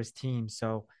dangerous team.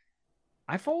 So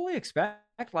I fully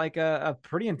expect like a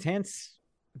pretty intense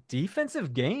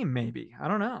defensive game, maybe. I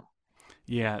don't know.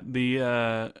 Yeah,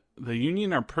 the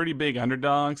Union are pretty big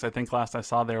underdogs. I think last I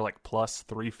saw they're like plus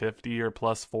 350 or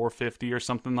plus 450 or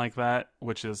something like that,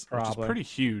 which is pretty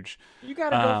huge. You got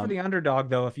to go for the underdog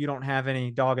though if you don't have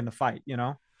any dog in the fight, you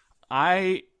know?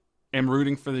 I am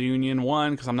rooting for the Union,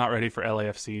 one, because I'm not ready for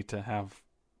LAFC to have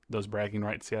those bragging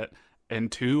rights yet.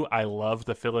 And two, I love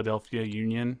the Philadelphia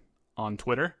Union on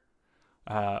Twitter.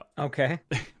 Okay.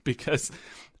 Because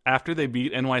after they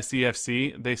beat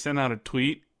NYCFC, they sent out a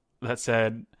tweet that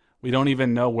said, we don't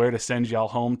even know where to send y'all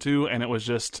home to. And it was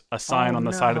just a sign on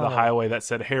the side of the highway that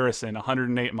said Harrison,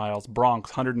 108 miles,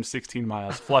 Bronx, 116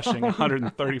 miles, Flushing,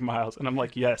 130 miles. And I'm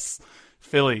like, yes,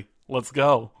 Philly, let's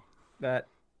go.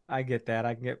 I get that.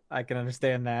 I can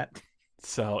understand that.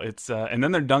 So it's, and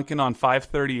then they're dunking on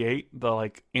 538, the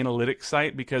like analytics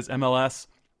site, because MLS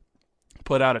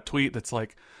put out a tweet that's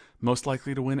like, most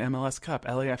likely to win MLS Cup,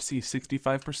 LAFC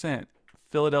 65%,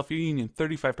 Philadelphia Union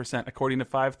 35%, according to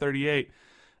 538.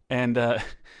 And the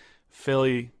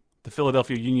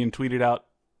Philadelphia Union tweeted out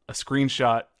a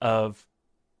screenshot of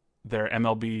their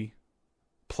MLB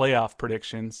playoff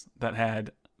predictions that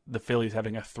had the Phillies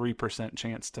having a 3%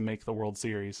 chance to make the World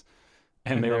Series.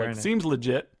 And they were like, seems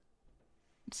legit.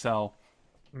 So,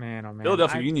 man, oh man,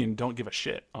 Philadelphia Union don't give a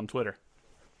shit on Twitter.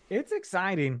 It's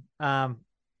exciting.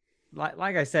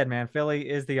 Like I said, man, Philly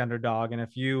is the underdog. And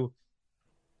if you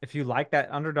like that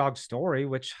underdog story,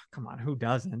 which, come on, who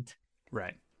doesn't?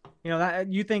 Right. You know,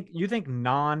 that you think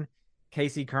non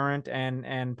KC Current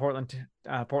and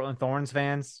Portland Thorns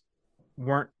fans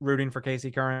weren't rooting for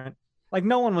KC Current. Like,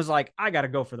 no one was like, I got to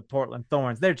go for the Portland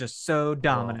Thorns. They're just so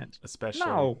dominant. Well,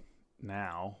 especially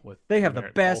now with they have the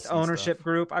best ownership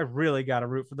group. I really got to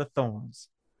root for the Thorns.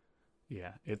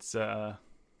 Yeah, it's I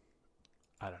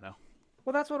don't know.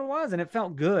 Well, that's what it was, and it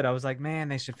felt good. I was like, man,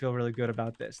 they should feel really good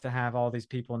about this, to have all these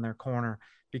people in their corner,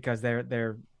 because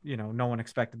they're no one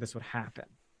expected this would happen.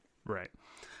 Right.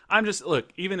 I'm just,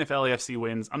 look, even if LAFC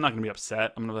wins, I'm not going to be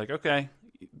upset. I'm going to be like, okay,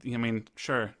 I mean,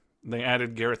 sure, they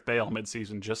added Gareth Bale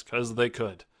midseason just because they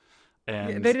could.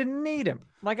 And they didn't need him.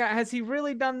 Like, has he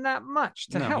really done that much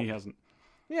to help? No, he hasn't.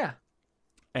 Yeah.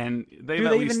 And do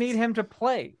they even need him to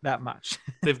play that much?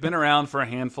 They've been around for a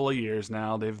handful of years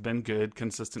now. They've been good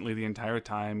consistently the entire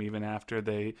time, even after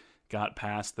they got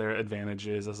past their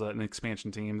advantages as an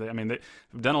expansion team.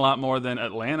 They've done a lot more than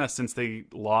Atlanta since they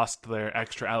lost their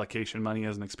extra allocation money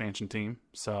as an expansion team.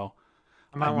 So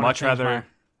I'd much rather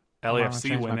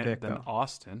LAFC win it than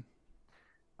Austin.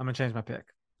 I'm going to change my pick.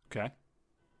 Okay.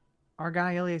 Our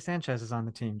guy Ilie Sanchez is on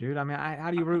the team, dude. I mean,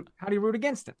 how do you root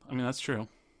against him? I mean, that's true.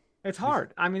 It's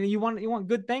hard. I mean, you want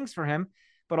good things for him,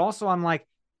 but also I'm like,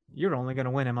 you're only going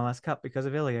to win MLS Cup because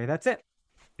of Ilie. That's it.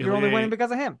 You're only winning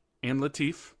because of him. And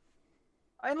Latif.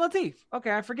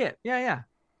 Okay, I forget. Yeah.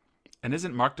 And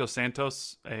isn't Marc Dos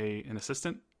Santos an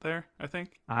assistant there, I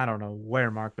think? I don't know where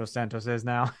Marc Dos Santos is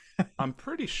now. I'm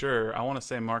pretty sure. I want to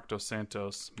say Marc Dos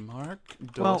Santos.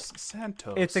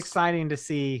 Santos. It's exciting to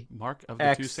see Mark of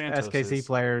the two Santoses. SKC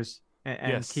players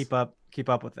and keep up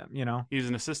with them, you know? He's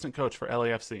an assistant coach for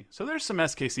LAFC. So there's some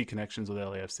SKC connections with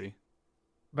LAFC.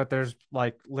 But there's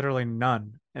like literally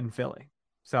none in Philly.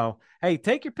 So, hey,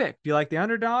 take your pick. Do you like the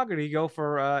underdog or do you go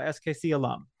for SKC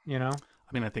alum, you know?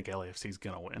 I mean, I think LAFC is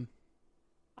going to win.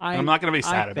 I'm not going to be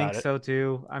sad about it. I think so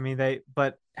too. I mean,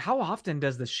 but how often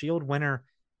does the Shield winner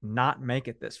not make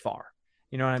it this far?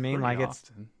 You know what I mean? Pretty like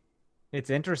often.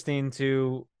 It's interesting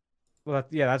to, well,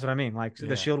 yeah, that's what I mean. Like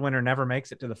the Shield winner never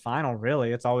makes it to the final,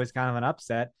 really. It's always kind of an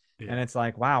upset. Yeah. And it's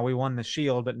like, wow, we won the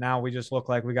Shield, but now we just look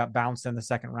like we got bounced in the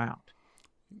second round.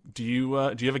 Do you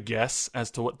have a guess as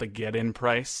to what the get-in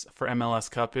price for MLS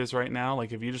Cup is right now?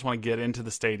 Like, if you just want to get into the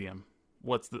stadium,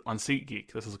 what's on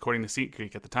SeatGeek? This is according to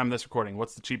SeatGeek. At the time of this recording,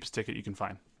 what's the cheapest ticket you can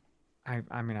find?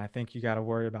 I mean, I think you got to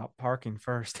worry about parking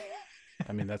first.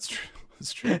 I mean, that's true.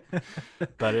 That's true.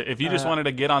 But if you just wanted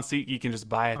to get on SeatGeek and just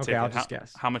buy a ticket, I'll just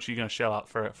guess. How much are you going to shell out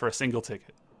for a single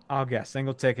ticket? I'll guess.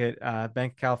 Single ticket,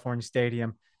 Bank of California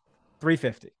Stadium,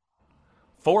 $350.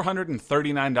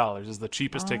 $439 is the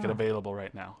cheapest ticket available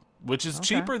right now, which is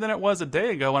cheaper than it was a day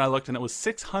ago when I looked, and it was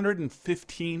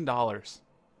 $615.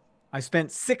 I spent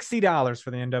 $60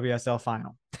 for the NWSL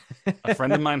final. A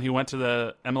friend of mine who went to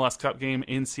the MLS Cup game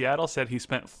in Seattle said he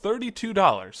spent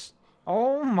 $32.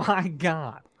 Oh my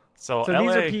God. So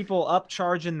these are people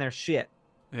upcharging their shit.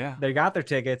 Yeah. They got their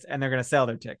tickets and they're going to sell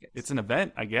their tickets. It's an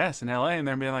event, I guess, in LA, and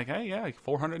they're being like, hey, yeah, like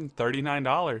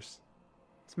 $439.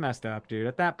 It's messed up, dude.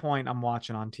 At that point, I'm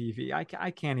watching on TV.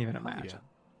 I can't even imagine.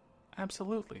 Yeah.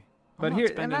 Absolutely. But here,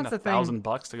 and that's the thing.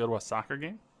 $1,000 to go to a soccer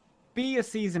game? Be a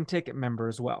season ticket member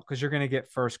as well, because you're going to get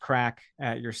first crack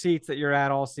at your seats that you're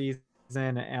at all season.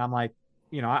 And I'm like,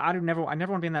 you know, I never want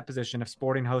to be in that position if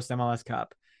Sporting hosts MLS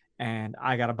Cup and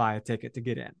I got to buy a ticket to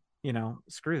get in. You know,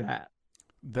 screw that.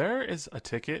 There is a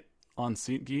ticket on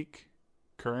SeatGeek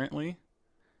currently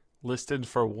listed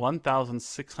for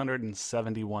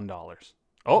 $1,671.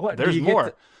 Oh, there's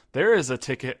more. There is a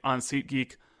ticket on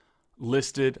SeatGeek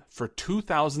listed for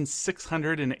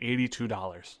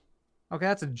 $2,682. Okay,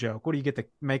 that's a joke. What do you get to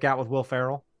make out with Will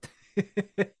Ferrell?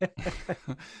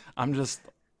 I'm just,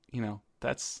 you know,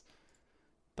 that's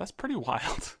pretty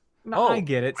wild. No, I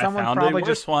get it. Someone I found probably a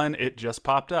worse one. It just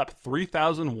popped up.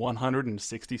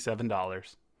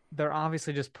 $3,167. They're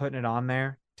obviously just putting it on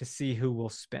there to see who will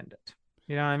spend it.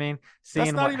 You know what I mean? That's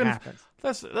Seeing not what even happens.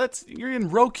 That's you're in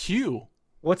row Q.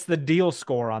 What's the deal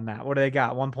score on that? What do they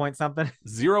got? 1 point something?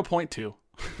 0.2.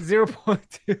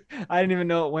 0.2. I didn't even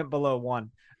know it went below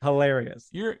 1. Hilarious.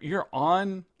 You're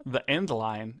on the end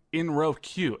line in row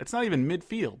Q. It's not even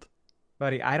midfield.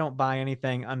 Buddy, I don't buy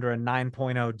anything under a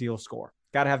 9.0 deal score.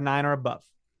 Got to have 9 or above.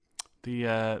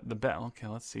 The bet. Okay,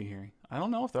 let's see here. I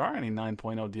don't know if there are any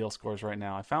 9.0 deal scores right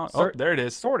now. I found. There it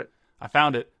is. Sort it. I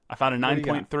found it. I found a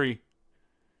 9.3.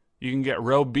 You can get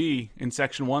row B in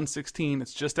section 116.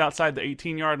 It's just outside the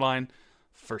 18-yard line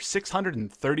for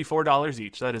 $634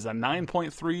 each. That is a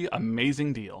 9.3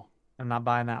 amazing deal. I'm not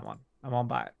buying that one. I won't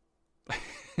buy it.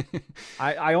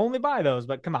 I only buy those,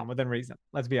 but come on, within reason.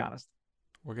 Let's be honest.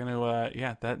 We're gonna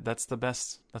that's the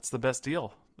best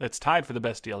deal. It's tied for the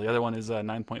best deal. The other one is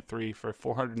 9.3 for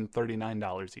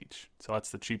 $439 each. So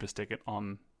that's the cheapest ticket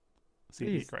on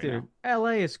SeatGeek right now. LA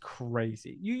is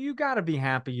crazy. You got to be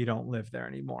happy you don't live there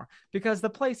anymore because the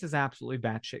place is absolutely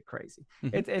batshit crazy.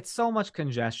 Mm-hmm. It's so much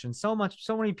congestion, so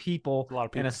many people,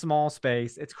 in a small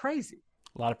space. It's crazy.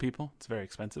 A lot of people. It's very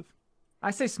expensive.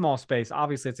 I say small space.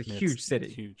 Obviously, it's a huge city.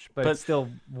 Huge, but it's still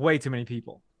way too many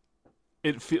people.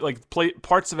 It feel like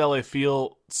parts of LA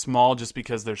feel small just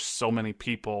because there's so many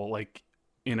people like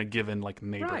in a given like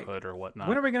neighborhood or whatnot.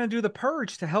 When are we going to do the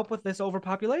purge to help with this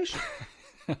overpopulation?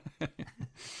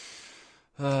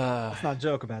 Let's not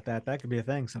joke about that. That could be a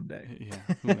thing someday.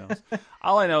 Yeah, who knows?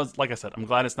 All I know is, like I said, I'm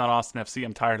glad it's not Austin FC.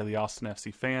 I'm tired of the Austin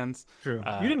FC fans. True.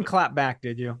 You didn't clap back,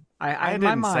 did you? I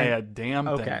didn't say a damn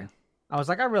thing. Okay. I was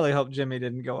like, I really hope Jimmy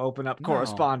didn't go open up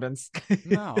correspondence.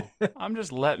 No, I'm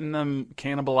just letting them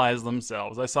cannibalize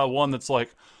themselves. I saw one that's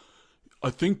like, I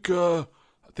think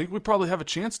we probably have a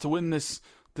chance to win this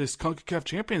CONCACAF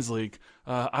Champions League.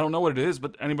 I don't know what it is,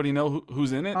 but anybody know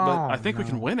who's in it? But I think we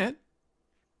can win it.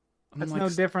 That's no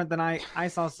different than I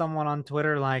saw someone on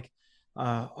Twitter like,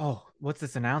 what's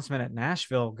this announcement at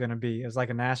Nashville going to be? It was like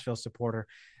a Nashville supporter.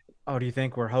 Oh, do you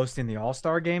think we're hosting the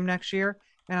All-Star game next year?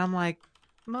 And I'm like,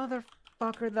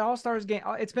 motherfucker, the All-Stars game,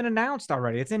 it's been announced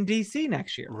already. It's in D.C.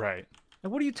 next year. Right.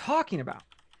 And what are you talking about?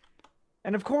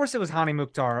 And of course it was Hani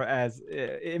Mukhtar as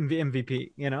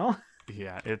MVP, you know?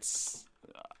 Yeah, it's...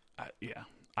 I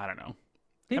don't know.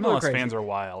 People MLS fans are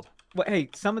wild. Well,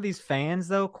 hey, some of these fans,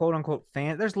 though, quote unquote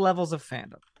fans, there's levels of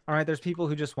fandom. All right. There's people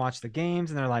who just watch the games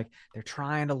and they're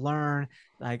trying to learn,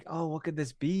 like, oh, what could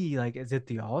this be? Like, is it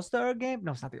the All-Star game?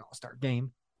 No, it's not the All-Star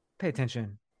game. Pay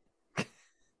attention.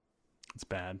 It's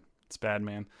bad. It's bad,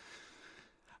 man.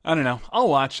 I don't know. I'll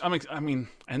watch. And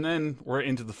then we're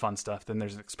into the fun stuff. Then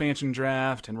there's an expansion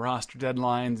draft and roster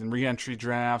deadlines and re-entry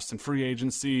drafts and free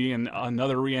agency and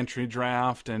another re-entry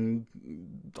draft and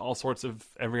all sorts of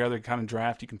every other kind of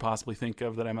draft you can possibly think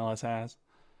of that MLS has.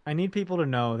 I need people to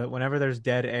know that whenever there's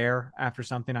dead air after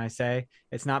something I say,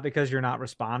 it's not because you're not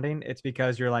responding. It's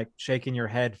because you're like shaking your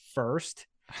head first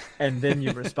and then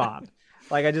you respond.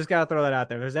 Like, I just got to throw that out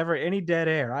there. If there's ever any dead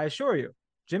air, I assure you,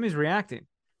 Jimmy's reacting.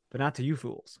 But not to you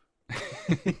fools.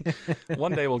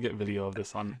 One day we'll get video of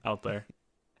this out there.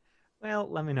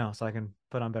 Well, let me know so I can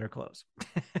put on better clothes.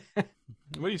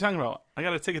 What are you talking about? I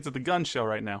got a ticket to the gun show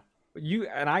right now.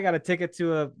 I got a ticket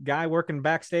to a guy working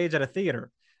backstage at a theater.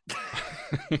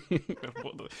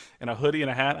 In a hoodie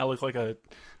and a hat, I look like a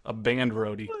band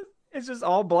roadie. It's just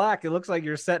all black. It looks like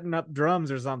you're setting up drums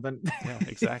or something. Yeah,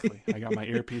 exactly. I got my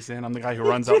earpiece in. I'm the guy who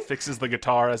runs out, fixes the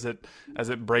guitar as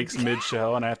it breaks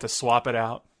mid-show, and I have to swap it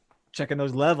out. Checking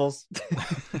those levels.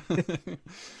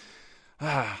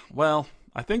 Well,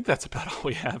 I think that's about all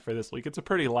we have for this week. It's a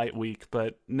pretty light week,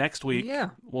 but next week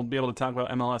we'll be able to talk about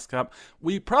MLS Cup.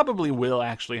 We probably will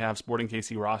actually have Sporting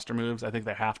KC roster moves. I think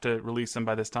they have to release them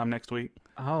by this time next week.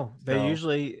 Oh,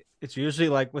 it's usually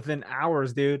like within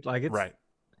hours, dude. Like, it's right.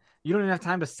 You don't even have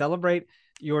time to celebrate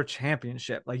your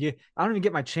championship. Like, I don't even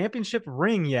get my championship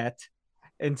ring yet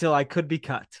until I could be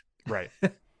cut. Right.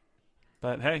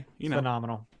 But hey, it's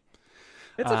phenomenal.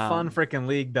 It's a fun freaking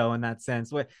league, though, in that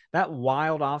sense. That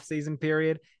wild off-season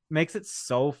period makes it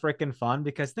so freaking fun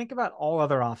because think about all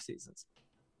other off-seasons.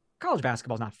 College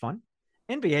basketball is not fun.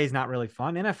 NBA is not really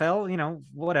fun. NFL,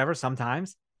 whatever,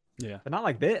 sometimes. Yeah. But not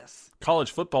like this.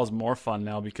 College football is more fun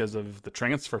now because of the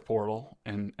transfer portal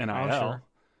and NIL. Oh, sure.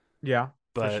 Yeah,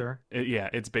 but for sure.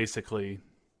 It's basically,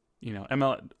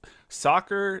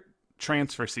 soccer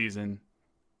transfer season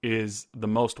is the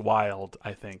most wild,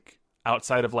 I think,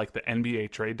 outside of like the NBA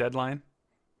trade deadline.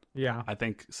 Yeah. I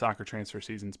think soccer transfer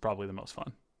season is probably the most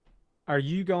fun. Are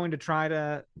you going to try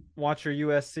to watch your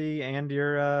USC and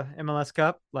your MLS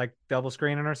Cup, like double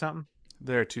screening or something?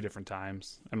 They're 2 different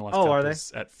times. MLS Oh, Cup are they?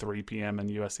 is at 3 p.m. and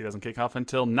USC doesn't kick off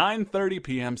until 9:30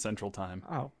 p.m. Central Time.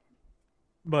 Oh.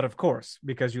 But of course,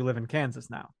 because you live in Kansas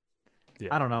now.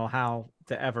 Yeah. I don't know how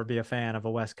to ever be a fan of a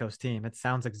West Coast team. It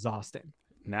sounds exhausting.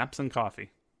 Naps and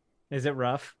coffee. Is it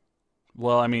rough?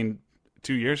 Well, I mean,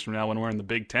 2 years from now when we're in the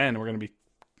Big Ten, we're going to be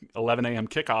 11 a.m.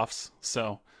 kickoffs.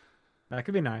 So that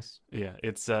could be nice. Yeah,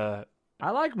 it's... I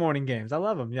like morning games. I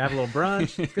love them. You have a little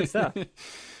brunch. It's good stuff.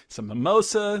 Some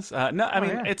mimosas.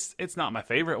 It's not my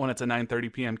favorite when it's a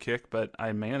 9:30 p.m. kick, but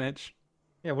I manage.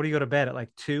 Yeah, what do you go to bed at,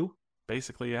 like 2?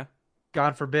 Basically, yeah.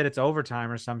 God forbid it's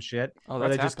overtime or some shit. Oh, or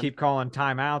they just keep calling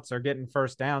timeouts or getting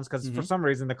first downs because for some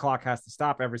reason the clock has to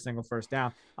stop every single first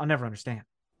down. I'll never understand.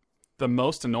 The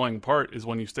most annoying part is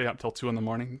when you stay up till 2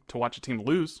 a.m. to watch a team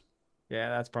lose. Yeah,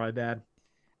 that's probably bad.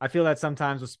 I feel that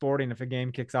sometimes with sporting, if a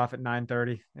game kicks off at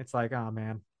 9:30, it's like, oh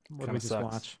man, what did we just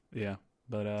watch? Yeah,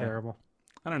 but terrible.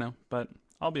 I don't know, but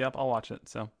I'll be up. I'll watch it,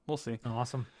 so we'll see.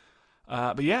 Awesome.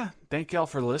 But yeah, thank y'all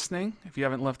for listening. If you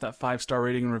haven't left that 5-star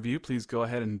rating and review, please go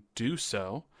ahead and do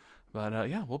so. But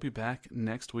yeah, we'll be back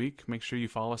next week. Make sure you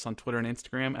follow us on Twitter and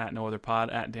Instagram at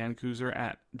NoOtherPod, at Dan Kuzer,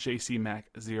 at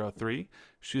JCMac03.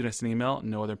 Shoot us an email,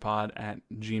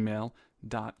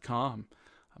 nootherpod@gmail.com.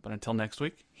 But until next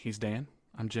week, he's Dan.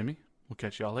 I'm Jimmy. We'll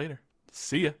catch y'all later.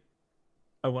 See ya.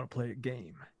 I want to play a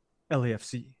game.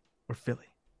 LAFC or Philly.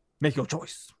 Make your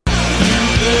choice.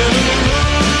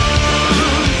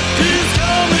 He's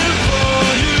coming for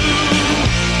you.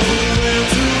 Where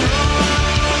to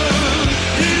run?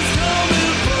 He's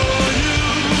coming for you.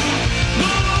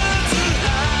 Nowhere to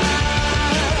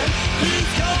hide.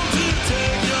 He's come to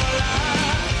take your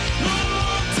life. No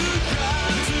one to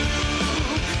cry to.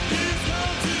 He's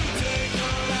come to take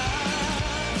your life.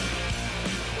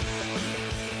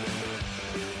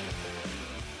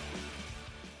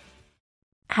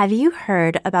 Have you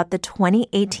heard about the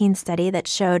 2018 study that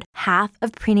showed half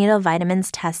of prenatal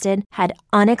vitamins tested had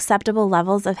unacceptable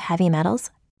levels of heavy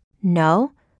metals?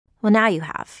 No? Well, now you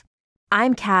have.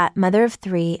 I'm Kat, mother of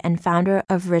 3 and founder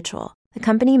of Ritual, the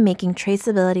company making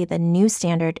traceability the new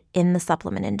standard in the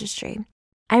supplement industry.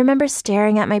 I remember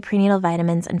staring at my prenatal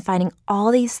vitamins and finding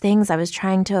all these things I was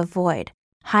trying to avoid.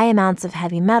 High amounts of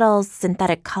heavy metals,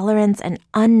 synthetic colorants, and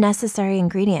unnecessary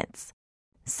ingredients.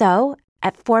 So,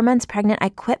 at 4 months pregnant, I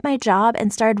quit my job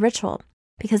and started Ritual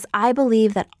because I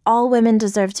believe that all women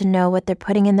deserve to know what they're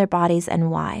putting in their bodies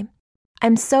and why.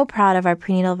 I'm so proud of our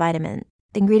prenatal vitamin.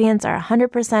 The ingredients are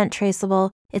 100% traceable,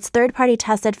 it's third-party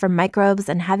tested for microbes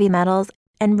and heavy metals,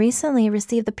 and recently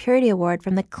received the Purity Award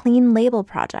from the Clean Label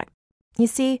Project. You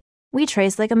see, we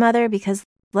trace like a mother because,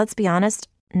 let's be honest,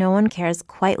 no one cares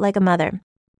quite like a mother.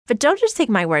 But don't just take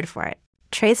my word for it.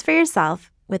 Trace for yourself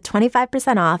with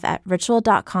 25% off at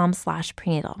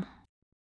ritual.com/prenatal.